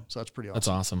 Yeah, so that's pretty awesome. That's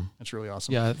awesome. That's really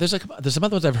awesome. Yeah, there's some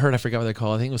other ones I've heard. I forgot what they're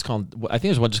called. I think it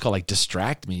was one just called like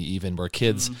Distract Me, even, where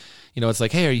kids, you know, it's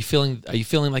like, hey, are you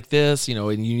feeling like this? You know,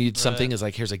 and you need something. It's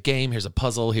like, here's a game, here's a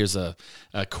puzzle, here's a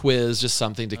quiz, just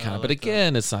something to kind of. But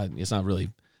again, it's not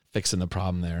really fixing the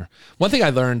problem there. One thing I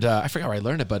learned, I forgot where I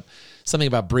learned it, but something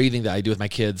about breathing that I do with my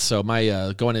kids. So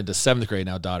my going into 7th grade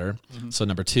now, daughter, so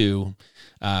number 2,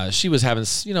 she was having,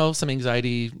 you know, some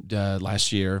anxiety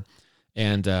last year,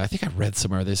 And I think I read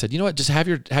somewhere they said, you know what, just have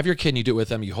your kid and you do it with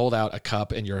them. You hold out a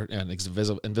cup and an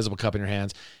invisible cup in your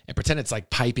hands and pretend it's like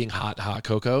piping hot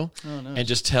cocoa. Oh, nice. And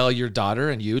just tell your daughter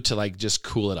and you to like just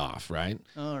cool it off, right?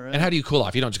 All right. And how do you cool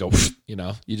off? You don't just go,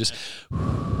 you just,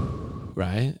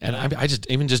 right? And I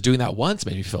just doing that once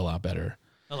made me feel a lot better.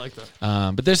 I like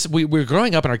that. But we're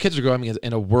growing up and our kids are growing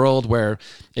in a world where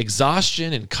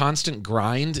exhaustion and constant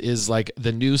grind is like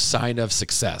the new sign of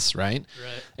success, right?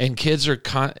 Right. And kids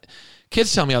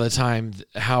tell me all the time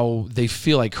how they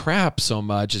feel like crap so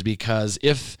much is because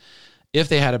if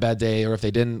they had a bad day or if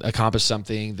they didn't accomplish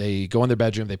something, they go in their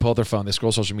bedroom, they pull up their phone, they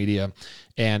scroll social media,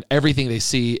 and everything they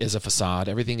see is a facade.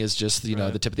 Everything is just,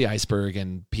 the tip of the iceberg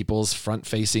and people's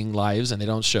front-facing lives, and they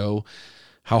don't show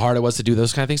how hard it was to do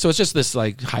those kind of things. So it's just this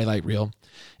like highlight reel.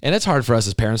 And it's hard for us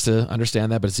as parents to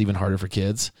understand that, but it's even harder for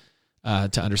kids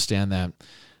to understand that.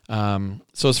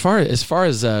 So as far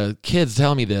as kids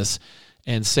telling me this,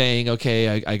 and saying,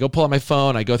 okay, I go pull out my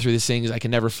phone, I go through these things, I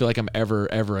can never feel like I'm ever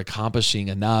accomplishing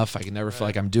enough. I can never feel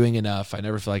like I'm doing enough. I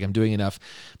never feel like I'm doing enough.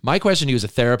 My question to you as a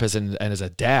therapist and as a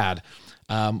dad,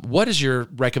 what is your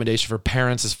recommendation for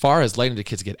parents as far as letting the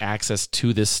kids get access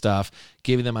to this stuff,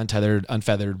 giving them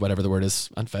unfeathered, whatever the word is,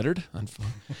 unfettered?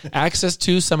 Access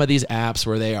to some of these apps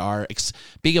where they are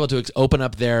being able to open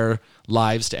up their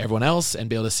lives to everyone else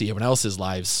and be able to see everyone else's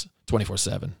lives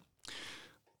 24/7?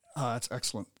 That's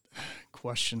excellent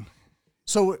question.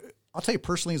 So I'll tell you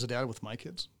personally as a dad with my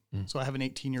kids. So I have an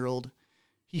 18-year-old.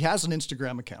 He has an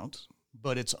Instagram account,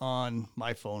 but it's on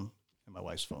my phone and my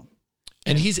wife's phone.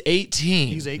 And he's 18.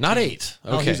 He's 18. Not 8.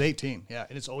 Okay. No, he's 18. Yeah.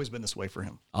 And it's always been this way for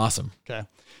him. Awesome. Okay.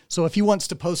 So if he wants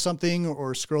to post something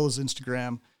or scroll his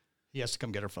Instagram, he has to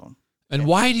come get our phone. And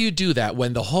why do you do that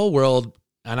when the whole world,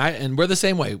 and we're the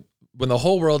same way, when the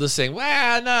whole world is saying,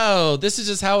 well, no, this is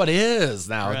just how it is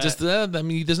now. Right. Just, there's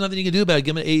nothing you can do about it.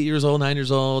 Give him 8 years old, 9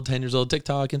 years old, 10 years old,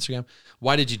 TikTok, Instagram.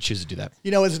 Why did you choose to do that?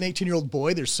 As an 18-year-old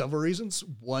boy, there's several reasons.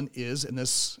 One is,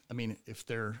 if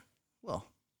they're, I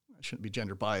shouldn't be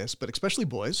gender biased, but especially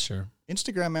boys. Sure.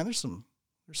 Instagram, man, there's some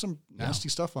nasty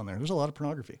stuff on there. There's a lot of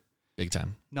pornography. Big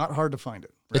time. Not hard to find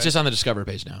it. Right? It's just on the Discover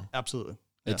page now. Absolutely.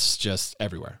 Yeah. It's just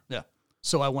everywhere. Yeah.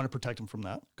 So I want to protect him from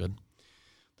that. Good.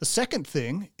 The second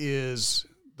thing is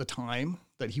the time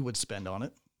that he would spend on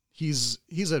it. He's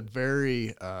a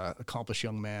very accomplished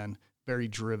young man, very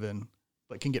driven,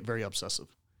 but can get very obsessive.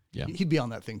 Yeah. He'd be on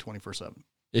that thing 24/7.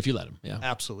 If you let him, yeah.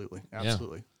 Absolutely. Yeah.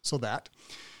 So that,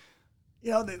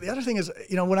 the other thing is,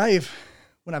 when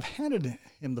I've handed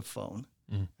him the phone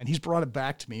and he's brought it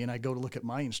back to me and I go to look at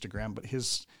my Instagram, but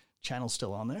his channel's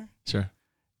still on there. Sure.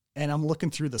 And I'm looking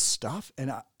through the stuff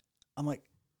and I'm like,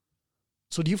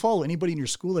 so do you follow anybody in your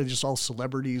school? They're just all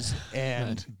celebrities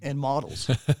and models.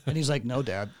 And he's like, no,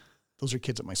 Dad, those are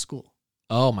kids at my school.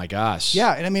 Oh my gosh.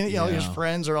 Yeah. And his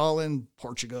friends are all in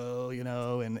Portugal,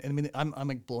 and I'm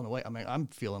like blown away. I'm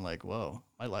feeling like, whoa,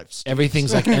 my life's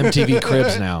everything's like MTV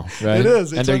Cribs now, right? It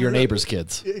is. And they're your neighbor's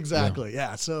kids. Exactly.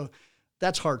 Yeah. So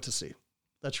that's hard to see.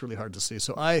 That's really hard to see.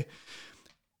 So I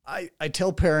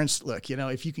tell parents, look,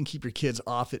 if you can keep your kids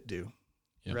off it, do.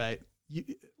 Yep. Right. You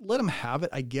let them have it.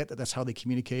 I get that that's how they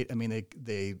communicate.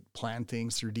 They plan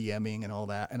things through DMing and all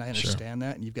that. And I understand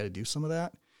that. And you've got to do some of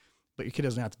that. But your kid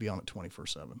doesn't have to be on it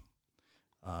 24/7.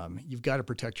 You've got to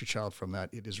protect your child from that.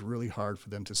 It is really hard for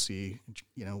them to see,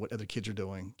 what other kids are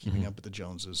doing, keeping up with the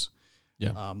Joneses.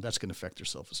 Yeah. That's going to affect their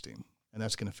self-esteem. And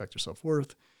that's going to affect their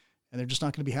self-worth. And they're just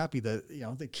not going to be happy that,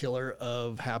 the killer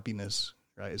of happipness,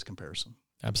 right, is comparison.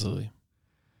 Absolutely.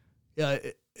 Yeah.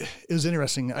 It was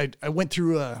interesting. I went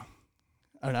through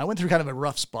kind of a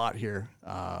rough spot here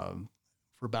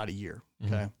for about a year,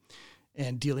 okay?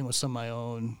 And dealing with some of my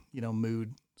own,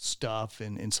 mood stuff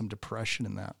and some depression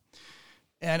in that.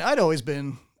 And I'd always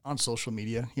been on social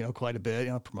media, quite a bit,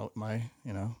 promote my,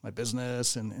 my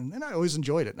business and I always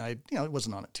enjoyed it. And I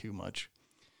wasn't on it too much.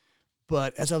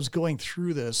 But as I was going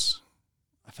through this,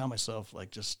 I found myself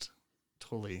like just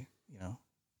totally,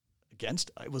 against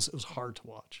it. It was hard to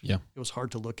watch. Yeah. It was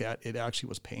hard to look at. It actually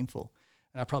was painful.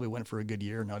 And I probably went for a good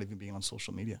year not even being on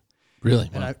social media. Really?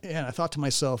 And I thought to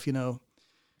myself,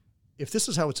 if this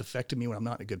is how it's affected me when I'm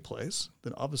not in a good place,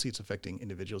 then obviously it's affecting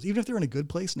individuals. Even if they're in a good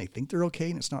place and they think they're okay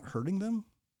and it's not hurting them,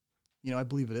 I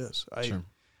believe it is. Sure.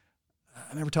 I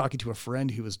remember talking to a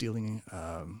friend who was dealing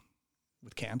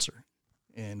with cancer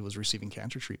and was receiving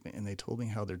cancer treatment. And they told me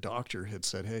how their doctor had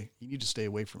said, hey, you need to stay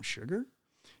away from sugar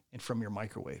and from your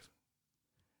microwave.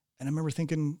 And I remember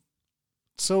thinking,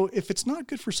 so if it's not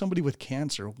good for somebody with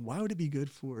cancer, why would it be good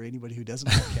for anybody who doesn't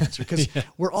have cancer? Because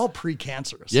we're all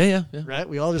pre-cancerous. Yeah. Right?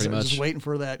 We all just waiting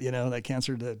for that, that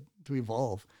cancer to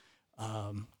evolve.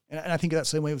 And And I think that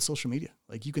same way with social media.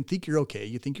 Like you can think you're okay.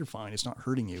 You think you're fine. It's not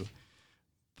hurting you.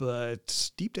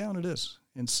 But deep down it is.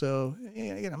 And so,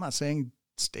 again, I'm not saying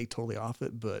stay totally off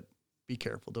it, but be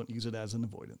careful. Don't use it as an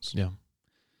avoidance. Yeah.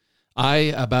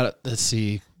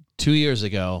 2 years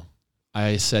ago,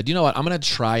 I said, you know what? I'm going to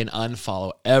try and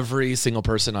unfollow every single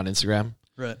person on Instagram.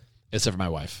 Right. Except for my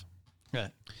wife.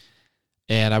 Right.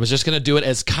 And I was just going to do it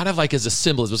as kind of like as a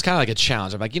symbol. It was kind of like a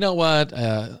challenge. I'm like, you know what?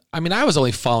 I was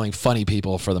only following funny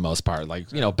people for the most part, like,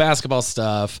 basketball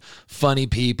stuff, funny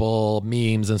people,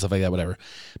 memes and stuff like that, whatever.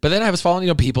 But then I was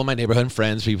following, people in my neighborhood and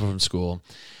friends, people from school.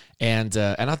 And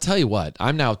I'll tell you what,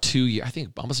 I'm now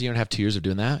almost a year and a half, 2 years of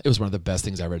doing that. It was one of the best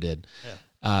things I ever did.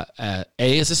 Yeah.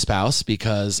 As a spouse,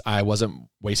 because I wasn't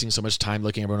wasting so much time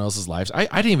looking at everyone else's lives. I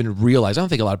didn't even realize, I don't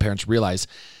think a lot of parents realize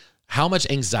how much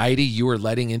anxiety you are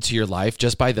letting into your life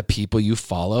just by the people you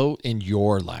follow in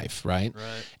your life, right?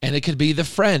 And it could be the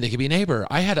friend, it could be a neighbor.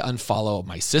 I had to unfollow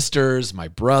my sisters, my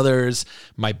brothers,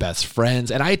 my best friends.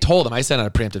 And I told them, I sent out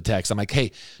a preemptive text. I'm like,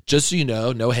 hey, just so you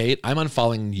know, no hate, I'm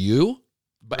unfollowing you.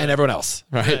 And everyone else,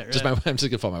 right? I'm just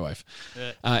gonna follow my wife.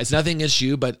 It's nothing against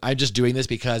you, but I'm just doing this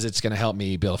because it's gonna help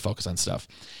me be able to focus on stuff.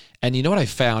 And you know what I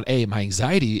found? A, my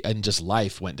anxiety and just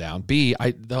life went down. B,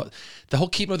 the whole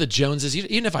keeping with the Joneses.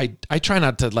 Even if I try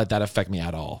not to let that affect me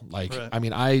at all. Like,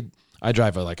 I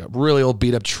drive a really old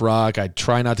beat up truck. I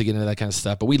try not to get into that kind of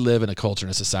stuff. But we live in a culture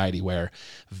and a society where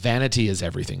vanity is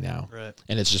everything now,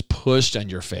 and it's just pushed on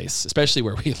your face, especially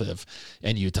where we live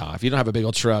in Utah. If you don't have a big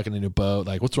old truck and a new boat,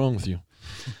 like, what's wrong with you?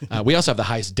 We also have the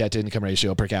highest debt to income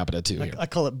ratio per capita too. I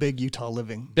call it big Utah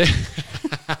living.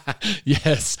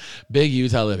 Yes, big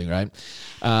Utah living, right?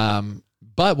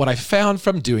 But what I found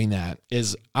from doing that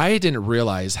is I didn't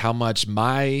realize how much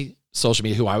my social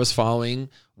media, who I was following,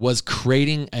 was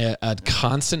creating a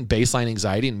constant baseline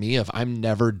anxiety in me of I'm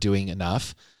never doing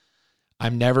enough.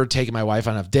 I'm never taking my wife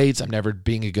on enough dates. I'm never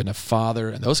being a good enough father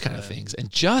and those kind of things. And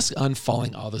just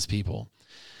unfollowing all those people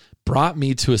brought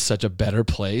me to such a better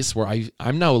place where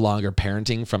I'm no longer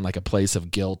parenting from like a place of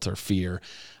guilt or fear.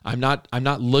 I'm not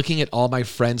looking at all my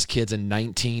friends' kids in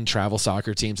 19 travel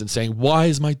soccer teams and saying, I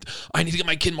need to get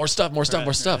my kid more stuff.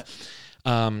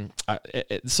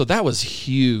 So that was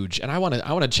huge. And I want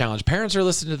to challenge parents who are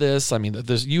listening to this. I mean,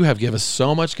 you have given us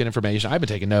so much good information. I've been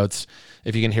taking notes.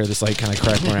 If you can hear this, like kind of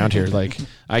cracking around here, like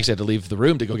I actually had to leave the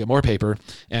room to go get more paper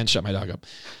and shut my dog up.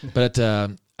 But,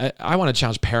 I want to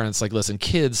challenge parents, like, listen,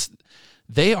 kids,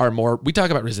 we talk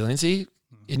about resiliency,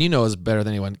 and you know as better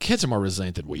than anyone, kids are more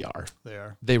resilient than we are. They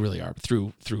are. They really are.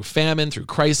 Through famine, through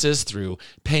crisis, through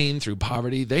pain, through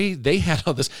poverty. They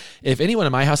handle this. If anyone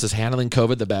in my house is handling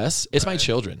COVID the best, it's my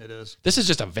children. It is. This is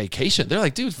just a vacation. They're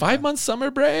like, dude, 5 months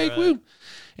summer break. Woo.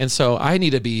 And so I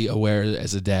need to be aware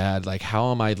as a dad, like,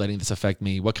 how am I letting this affect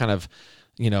me? What kind of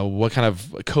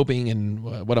coping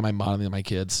and what am I modeling to my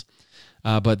kids?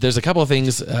 But there's a couple of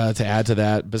things to add to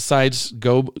that. Besides,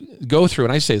 go through,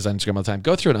 and I say this on Instagram all the time,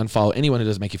 go through and unfollow anyone who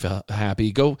doesn't make you feel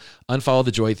happy. Go unfollow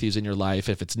the joy thieves in your life.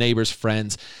 If it's neighbors,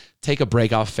 friends, take a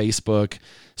break off Facebook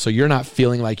so you're not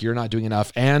feeling like you're not doing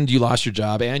enough and you lost your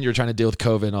job and you're trying to deal with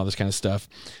COVID and all this kind of stuff.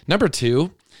 Number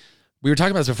 2, we were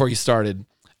talking about this before you started,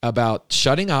 about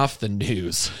shutting off the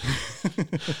news.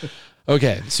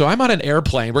 Okay, so I'm on an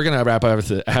airplane. We're going to wrap up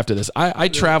after this. I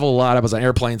travel a lot. I was on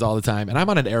airplanes all the time, and I'm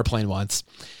on an airplane once,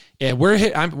 and we're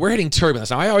hitting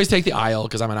turbulence. Now, I always take the aisle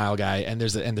because I'm an aisle guy, and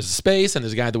there's a space, and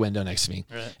there's a guy at the window next to me,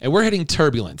 and we're hitting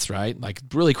turbulence, right? Like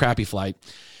really crappy flight.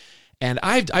 And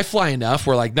I fly enough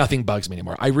where like nothing bugs me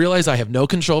anymore. I realize I have no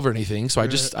control over anything, so I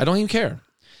don't even care.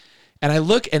 And I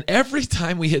look, and every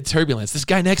time we hit turbulence, this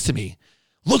guy next to me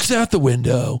looks out the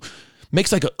window,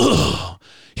 makes like a ugh.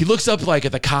 He looks up like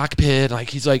at the cockpit, like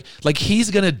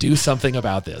he's gonna do something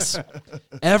about this.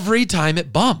 Every time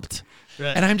it bumped.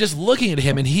 And I'm just looking at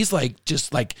him and he's like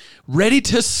just like ready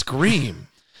to scream.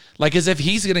 Like as if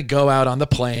he's gonna go out on the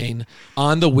plane,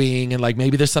 on the wing, and like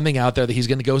maybe there's something out there that he's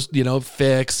gonna go,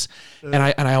 fix. And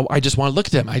I just want to look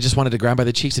at him. I just wanted to grab him by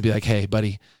the cheeks and be like, hey,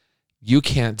 buddy, you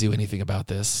can't do anything about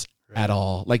this at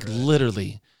all. Like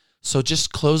literally. So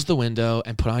just close the window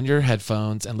and put on your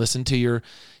headphones and listen to your,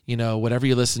 whatever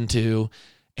you listen to,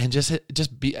 and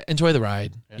enjoy the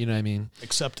ride. Yeah. You know what I mean?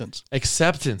 Acceptance.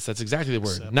 That's exactly the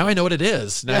word. Acceptance. Now I know what it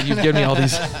is. Now you've given me all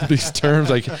these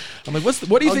terms. Like I'm like,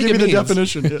 what do you think it means? I'll give you the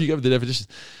definition. Yeah. You give the definition.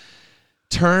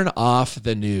 Turn off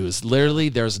the news. Literally,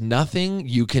 there's nothing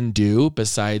you can do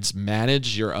besides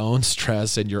manage your own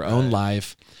stress and your own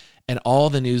life, and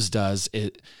all the news does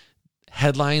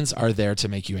headlines are there to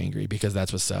make you angry because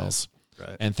that's what sells.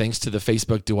 Right. And thanks to the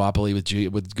Facebook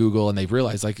duopoly with Google, and they've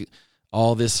realized like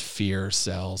all this fear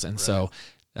sells. And so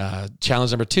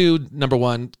challenge number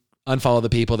 1, unfollow the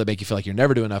people that make you feel like you're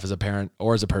never doing enough as a parent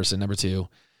or as a person. Number 2,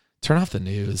 turn off the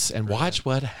news and watch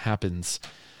what happens.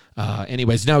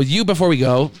 Anyways, now before we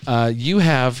go, you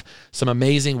have some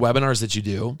amazing webinars that you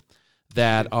do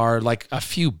that are like a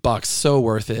few bucks, so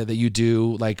worth it, that you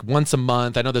do like once a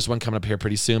month. I know there's one coming up here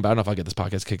pretty soon, but I don't know if I'll get this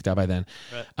podcast kicked out by then.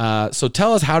 Right. So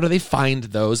tell us, how do they find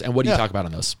those and what do you talk about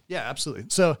on those? Yeah, absolutely.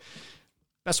 So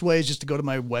best way is just to go to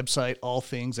my website,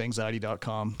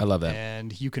 allthingsanxiety.com. I love that.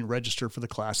 And you can register for the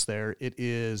class there. It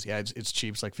is, it's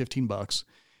cheap. It's like $15.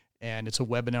 And it's a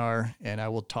webinar, and I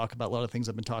will talk about a lot of things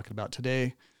I've been talking about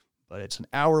today, but it's an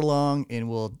hour long, and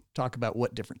we'll talk about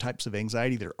what different types of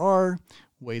anxiety there are,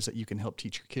 ways that you can help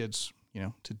teach your kids,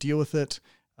 to deal with it,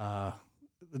 the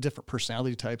different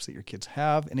personality types that your kids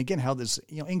have. And again, how this,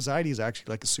 anxiety is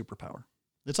actually like a superpower.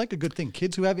 It's like a good thing.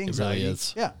 Kids who have anxiety, it really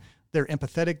is. Yeah, they're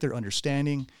empathetic, they're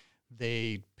understanding,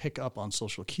 they pick up on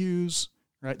social cues,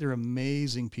 right? They're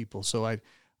amazing people. So I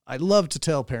love to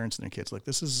tell parents and their kids, look,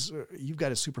 this is, you've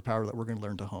got a superpower that we're going to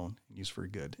learn to hone and use for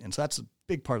good. And so that's a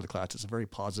big part of the class. It's a very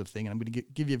positive thing. And I'm going to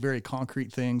give you very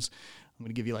concrete things. I'm going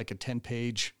to give you like a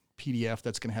 10-page PDF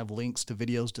that's going to have links to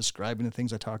videos describing the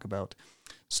things I talk about.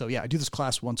 So yeah, I do this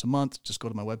class once a month. Just go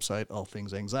to my website, All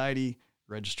Things Anxiety,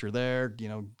 register there,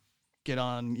 get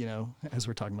on, as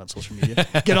we're talking about social media,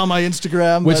 get on my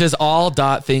Instagram. Which is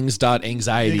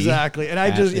all.things.anxiety. Exactly. And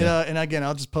I just, and again,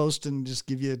 I'll just post and just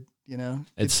give you,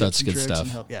 it's such good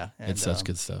stuff. Yeah. And, it's such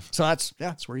good stuff. So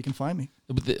that's where you can find me.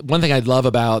 One thing I love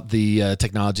about the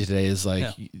technology today is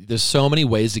there's so many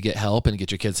ways to get help and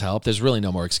get your kids help. There's really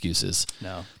no more excuses.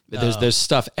 No. There's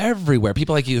stuff everywhere.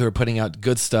 People like you who are putting out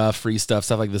good stuff, free stuff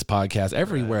like this podcast.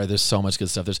 Everywhere, right. There's so much good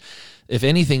stuff. If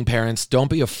anything, parents, don't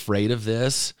be afraid of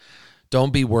this.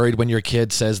 Don't be worried when your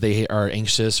kid says they are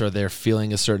anxious or they're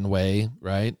feeling a certain way,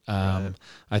 right? Right.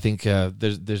 I think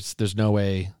there's no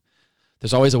way.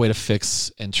 There's always a way to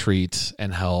fix and treat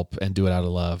and help and do it out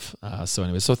of love.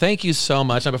 So thank you so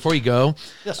much. Now, before you go,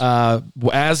 yes.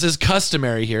 As is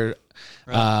customary here,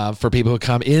 right. For people who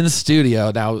come in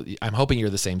studio, now I'm hoping you're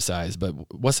the same size, but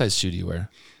what size shoe do you wear?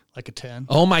 Like a 10.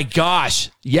 Oh my gosh.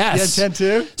 Yes. Yeah, 10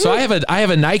 too? So I have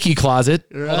a Nike closet.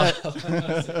 Right.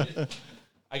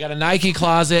 I got a Nike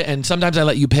closet, and sometimes I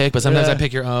let you pick, but sometimes I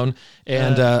pick your own.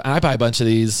 And I buy a bunch of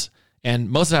these.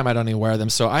 And most of the time I don't even wear them.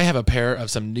 So I have a pair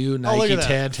of some new Nike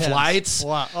 10 flights.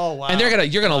 Wow. Oh, wow. And you're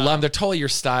gonna love them. They're totally your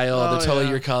style. They're totally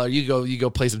your color. You go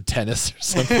play some tennis or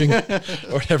something or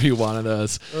whatever you want of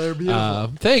those. They're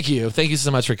beautiful. Thank you. Thank you so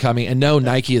much for coming. And no,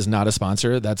 Nike is not a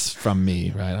sponsor. That's from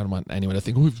me, right? I don't want anyone to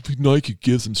think, oh, Nike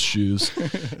gives him shoes.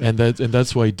 and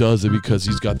that's why he does it, because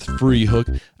he's got the free hook.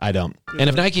 I don't. And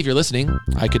if Nike, if you're listening,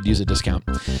 I could use a discount.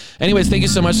 Anyways, thank you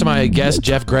so much to my guest,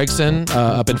 Jeff Gregson,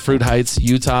 up in Fruit Heights,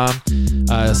 Utah.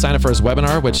 Sign up for his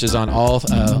webinar, which is on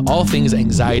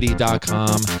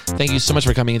allthingsanxiety.com. Thank you so much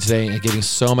for coming in today and giving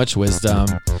so much wisdom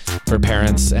for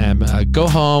parents. And go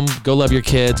home, go love your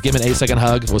kids, give them an 8-second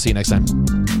hug. We'll see you next time.